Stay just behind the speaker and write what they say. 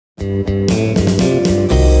I'm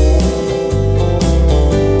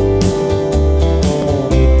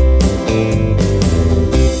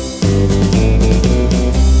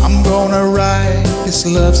gonna write this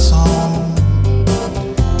love song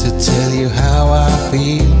to tell you how I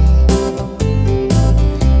feel,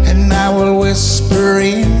 and I will whisper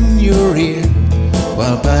in your ear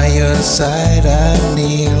while by your side I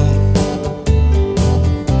kneel.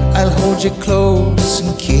 I'll hold you close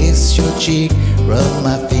and kiss your cheek, rub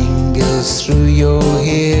my fingers through your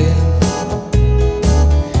hair,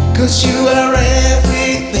 'cause you are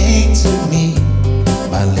everything to me,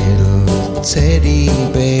 my little teddy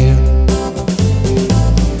bear.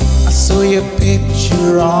 I saw your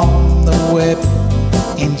picture on the web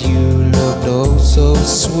and you looked oh so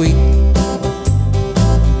sweet.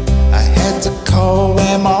 I had to call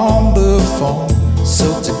them on the phone so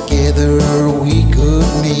together we could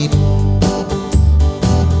meet.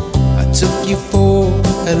 I took you for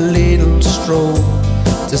a little stroll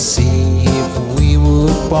to see if we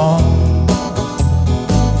would bond,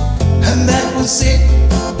 and that was it,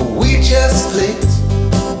 we just clicked.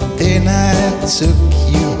 Then I took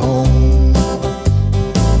you home.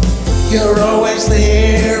 You're always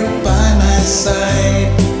there by my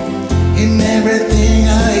side in everything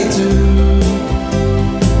I do,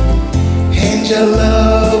 and your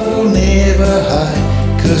love will never hide,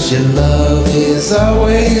 'cause your love is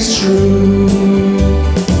always true.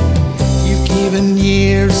 You've given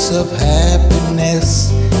years of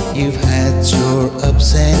happiness, you've had your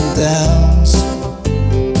ups and downs.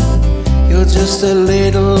 You're just a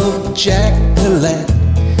little jack-o'-lantern,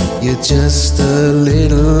 you're just a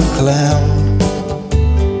little clown.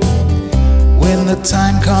 When the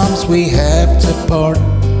time comes we have to part,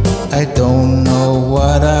 I don't know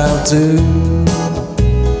what I'll do.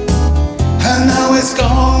 I know it's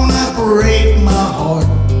gonna break my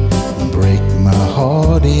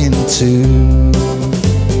heart in two.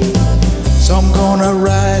 So I'm gonna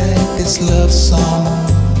write this love song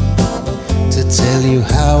to tell you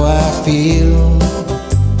how I feel,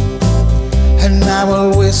 and I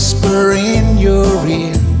will whisper in your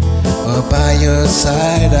ear or by your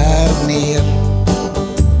side I'll kneel.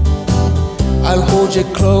 I'll hold you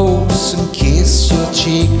close and kiss your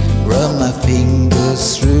cheek, run my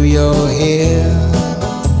fingers through your hair,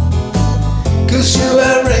 'cause you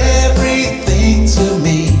are everything to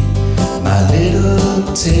me, my little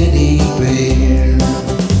teddy bear.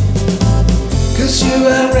 'Cause you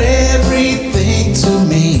are everything to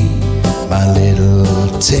me, my little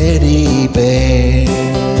teddy bear.